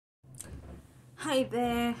Hi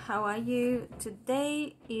there, how are you?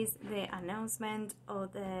 Today is the announcement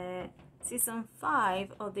of the season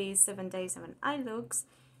 5 of the 7 Days 7 Eye Looks,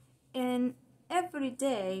 and every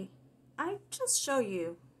day I just show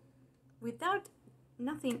you, without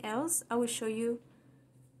nothing else, I will show you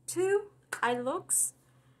 2 eye looks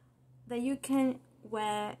that you can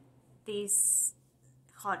wear these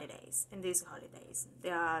holidays.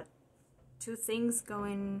 There are 2 things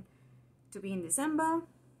going to be in December: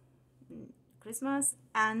 Christmas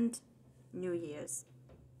and New Year's.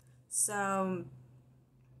 So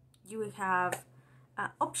you will have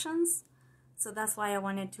options, so that's why I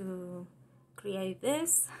wanted to create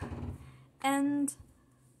this. And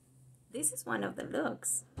this is one of the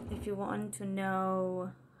looks. If you want to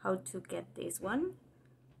know how to get this one,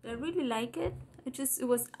 I really like it. It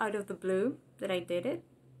was out of the blue that I did it.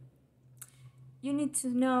 You need to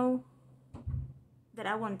know that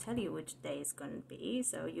I won't tell you which day it's going to be,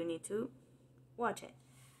 so you need to watch it.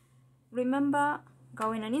 Remember,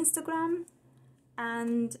 going on Instagram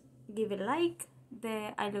and give it a like,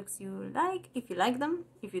 the eye looks you like, if you like them.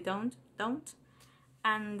 If you don't.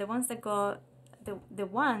 And the ones that got the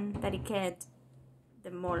one that it get the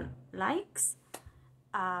more likes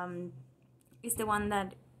is the one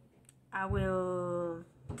that I will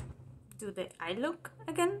do the eye look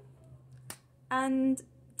again and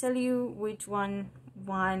tell you which one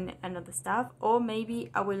won and other stuff. Or maybe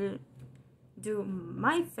I will do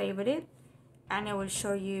my favorite and I will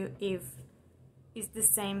show you if it's the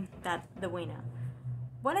same that the winner.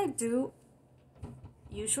 What I do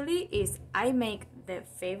usually is I make the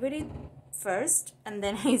favorite first and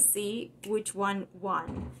then I see which one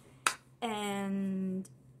won. And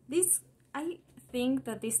this, I think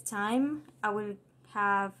that this time I will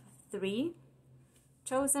have 3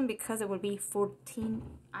 chosen because it will be 14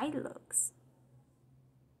 eye looks.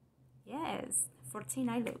 Yes, 14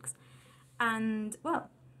 eye looks. And well,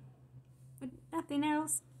 with nothing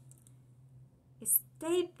else,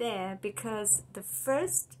 stay there because the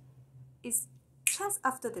first is just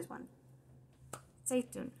after this one. Stay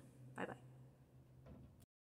tuned. Bye bye.